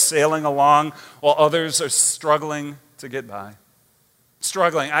you are sailing along while others are struggling to get by.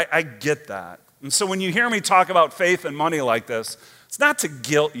 Struggling, I get that. And so when you hear me talk about faith and money like this, it's not to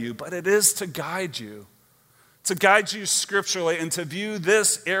guilt you, but it is to guide you. To guide you scripturally and to view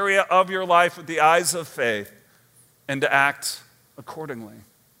this area of your life with the eyes of faith and to act accordingly.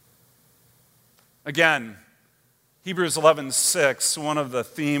 Again, Hebrews 11:6, one of the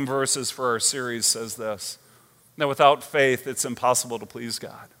theme verses for our series, says this, that without faith it's impossible to please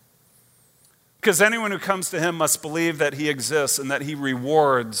God. Because anyone who comes to him must believe that he exists and that he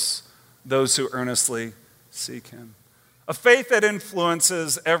rewards those who earnestly seek him. A faith that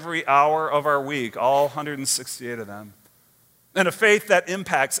influences every hour of our week, all 168 of them. And a faith that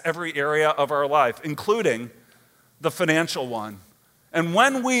impacts every area of our life, including the financial one. And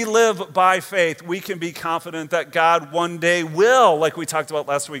when we live by faith, we can be confident that God one day will, like we talked about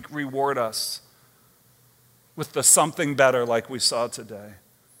last week, reward us with the something better like we saw today.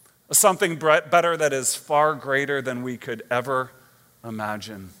 A something better that is far greater than we could ever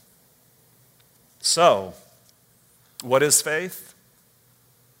imagine. So, what is faith?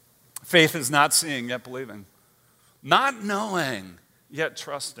 Faith is not seeing yet believing. Not knowing yet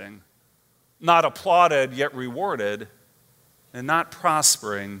trusting. Not applauded yet rewarded. And not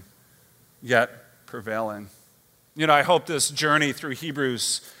prospering, yet prevailing. I hope this journey through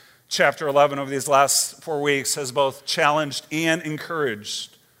Hebrews chapter 11 over these last 4 weeks has both challenged and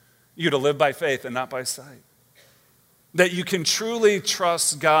encouraged you to live by faith and not by sight. That you can truly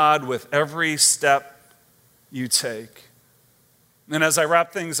trust God with every step you take. And as I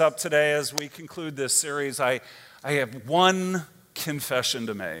wrap things up today, as we conclude this series, I have one confession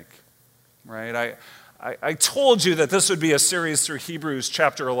to make, right? I told you that this would be a series through Hebrews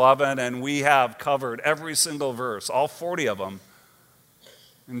chapter 11, and we have covered every single verse, all 40 of them,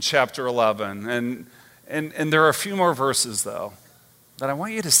 in chapter 11. And there are a few more verses, though. that I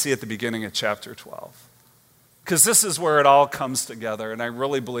want you to see at the beginning of chapter 12. Because this is where it all comes together, and I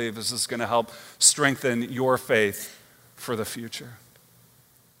really believe this is going to help strengthen your faith for the future.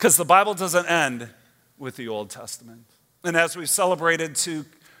 Because the Bible doesn't end with the Old Testament. And as we celebrated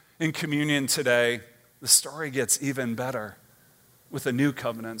in communion today, the story gets even better with the new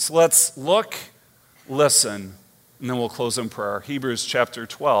covenant. So let's look, listen, and then we'll close in prayer. Hebrews chapter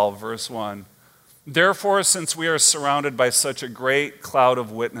 12, verse 1. Therefore, since we are surrounded by such a great cloud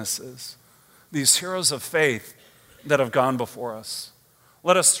of witnesses, these heroes of faith that have gone before us,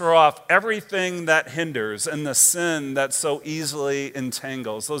 let us throw off everything that hinders and the sin that so easily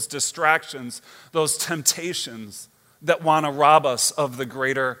entangles, those distractions, those temptations that want to rob us of the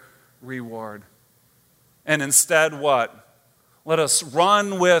greater reward. And instead, what? Let us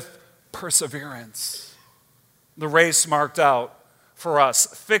run with perseverance the race marked out for us,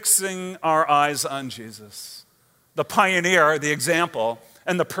 fixing our eyes on Jesus, the pioneer, the example,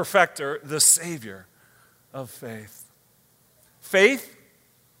 and the perfecter, the Savior of faith. Faith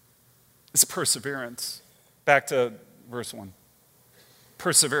is perseverance. Back to verse 1.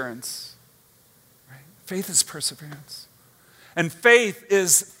 Perseverance. Right? Faith is perseverance. And faith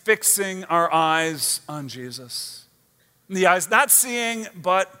is fixing our eyes on Jesus. The eyes not seeing,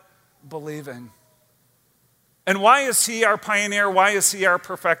 but believing. And why is he our pioneer? Why is he our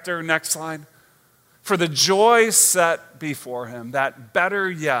perfecter? Next slide. For the joy set before him, that better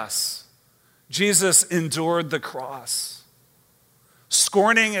yes, Jesus endured the cross,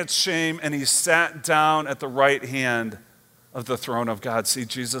 scorning its shame, and he sat down at the right hand of the throne of God. See,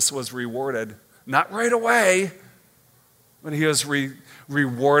 Jesus was rewarded, not right away, but he was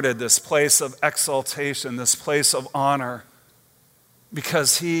rewarded, this place of exaltation, this place of honor,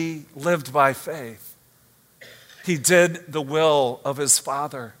 because he lived by faith. He did the will of his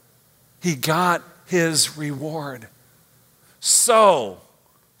Father. He got his reward. So,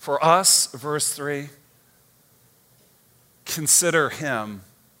 for us, verse 3, consider him.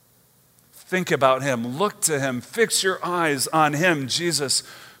 Think about him. Look to him. Fix your eyes on him, Jesus,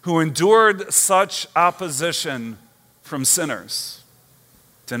 who endured such opposition from sinners.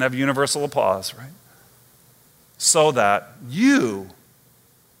 Didn't have universal applause, right? So that you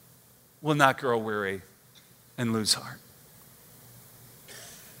will not grow weary and lose heart.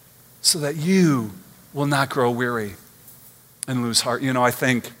 So that you will not grow weary and lose heart. You know, I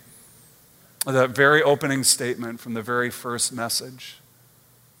think that very opening statement from the very first message,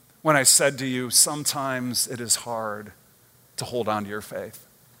 when I said to you, sometimes it is hard to hold on to your faith.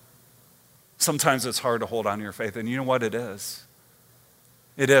 Sometimes it's hard to hold on to your faith. And you know what it is?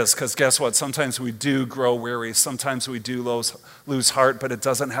 It is, because guess what? Sometimes we do grow weary. Sometimes we do lose heart, but it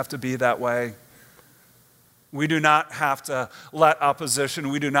doesn't have to be that way. We do not have to let opposition,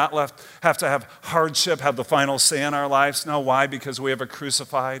 we do not have to have hardship have the final say in our lives. No, why? Because we have a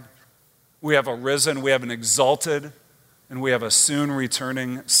crucified, we have a risen, we have an exalted, and we have a soon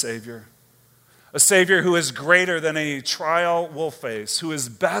returning Savior. A Savior who is greater than any trial we'll face, who is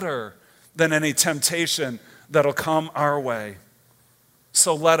better than any temptation that'll come our way.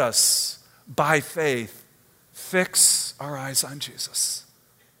 So let us, by faith, fix our eyes on Jesus.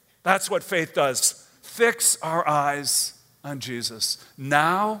 That's what faith does. Fix our eyes on Jesus,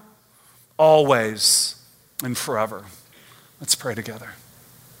 now, always, and forever. Let's pray together.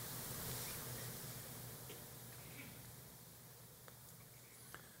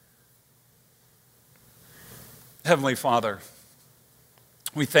 Heavenly Father,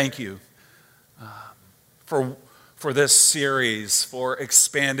 we thank you for this series, for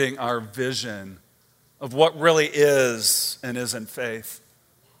expanding our vision of what really is and isn't faith.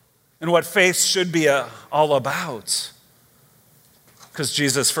 And what faith should be all about. Because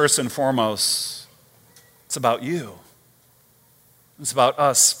Jesus, first and foremost, it's about you. It's about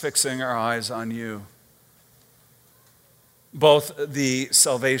us fixing our eyes on you. Both the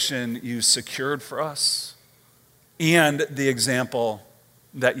salvation you secured for us and the example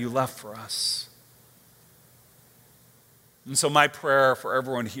that you left for us. And so my prayer for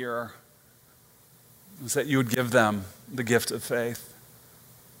everyone here is that you would give them the gift of faith.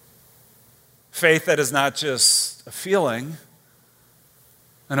 Faith that is not just a feeling,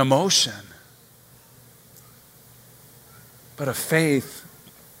 an emotion, but a faith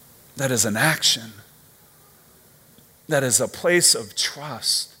that is an action, that is a place of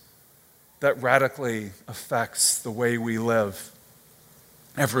trust that radically affects the way we live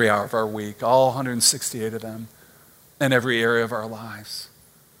every hour of our week, all 168 of them, in every area of our lives.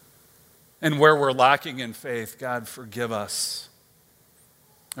 And where we're lacking in faith, God, forgive us.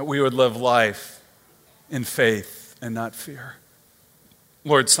 That we would live life in faith and not fear.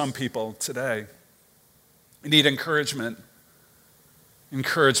 Lord, some people today need encouragement.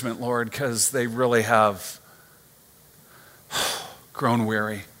 encouragement, Lord, because they really have grown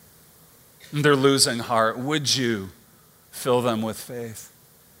weary. They're losing heart. Would you fill them with faith?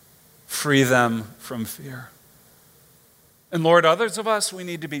 Free them from fear. And Lord, others of us, we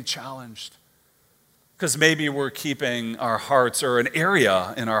need to be challenged because maybe we're keeping our hearts or an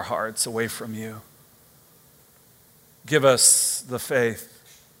area in our hearts away from you. Give us the faith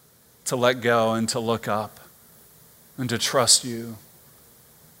to let go and to look up and to trust you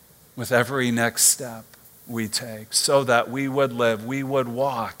with every next step we take so that we would live, we would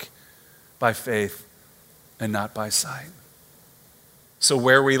walk by faith and not by sight. So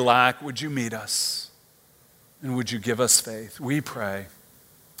where we lack, would you meet us? And would you give us faith? We pray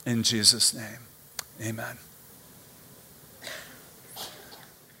in Jesus' name. Amen.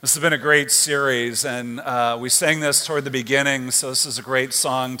 This has been a great series, and we sang this toward the beginning, so this is a great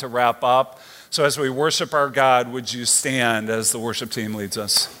song to wrap up. So as we worship our God, would you stand as the worship team leads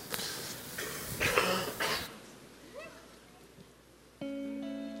us?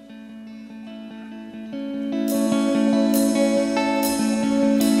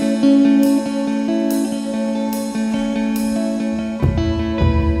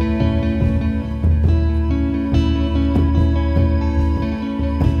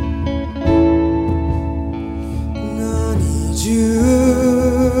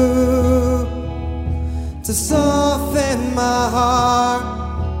 To soften my heart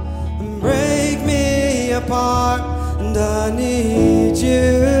and break me apart, and I need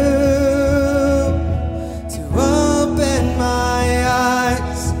you to open my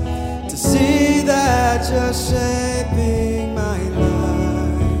eyes to see that you're shaping my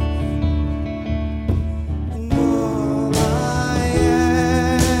life, and all I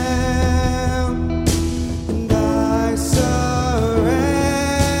am, and I surrender.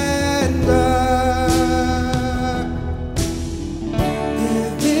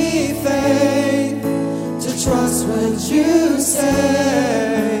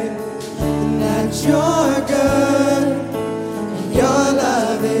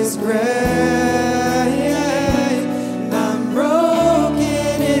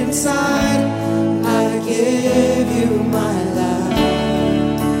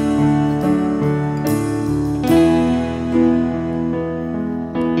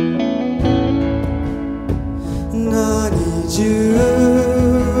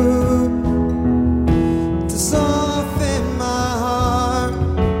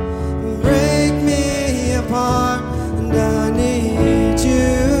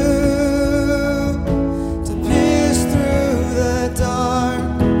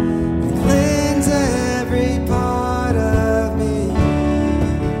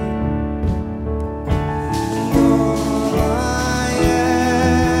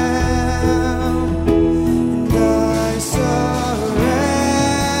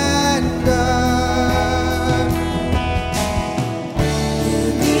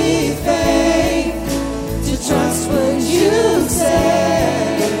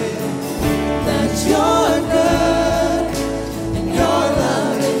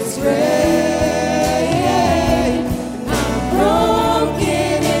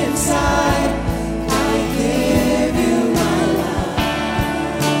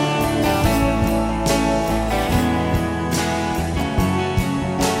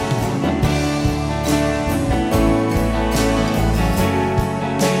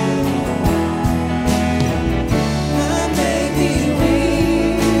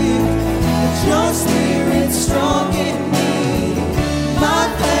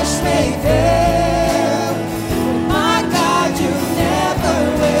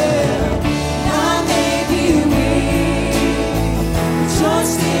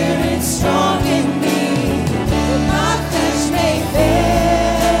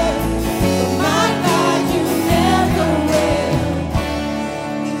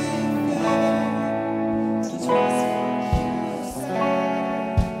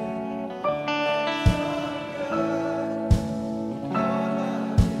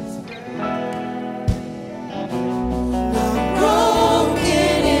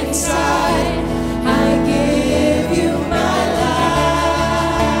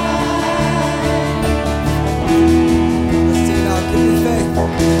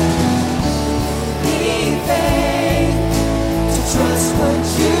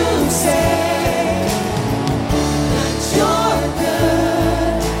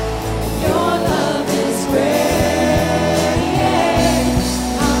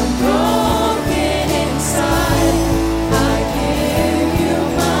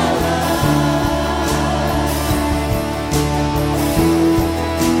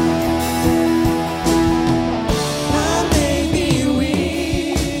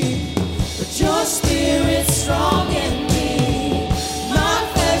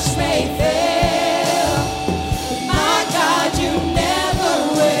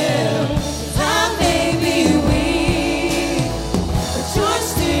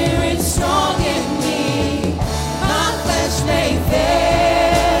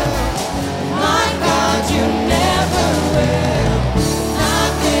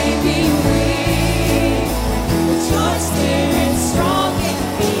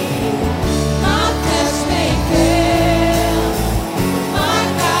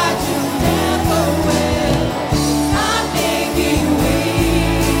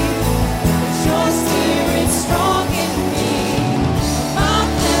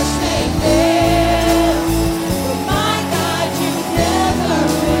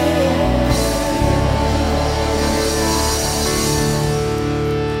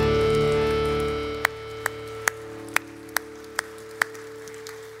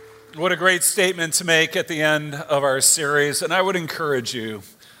 great statement to make at the end of our series, and I would encourage you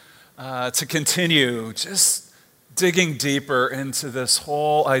to continue just digging deeper into this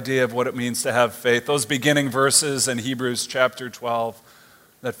whole idea of what it means to have faith. Those beginning verses in Hebrews chapter 12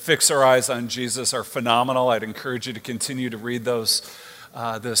 that fix our eyes on Jesus are phenomenal. I'd encourage you to continue to read those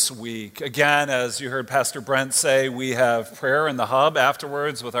this week. Again, as you heard Pastor Brent say, we have prayer in the hub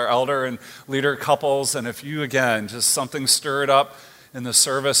afterwards with our elder and leader couples, and if you, again, just something stirred up in the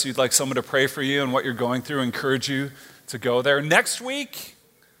service, you'd like someone to pray for you and what you're going through, encourage you to go there. Next week,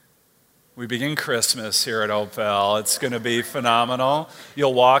 we begin Christmas here at Hopeville. It's going to be phenomenal.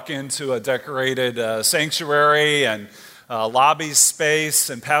 You'll walk into a decorated sanctuary and lobby space,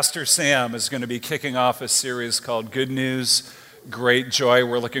 and Pastor Sam is going to be kicking off a series called Good News, Great Joy.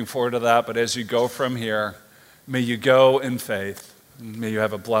 We're looking forward to that, but as you go from here, may you go in faith, and may you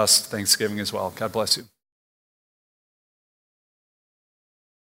have a blessed Thanksgiving as well. God bless you.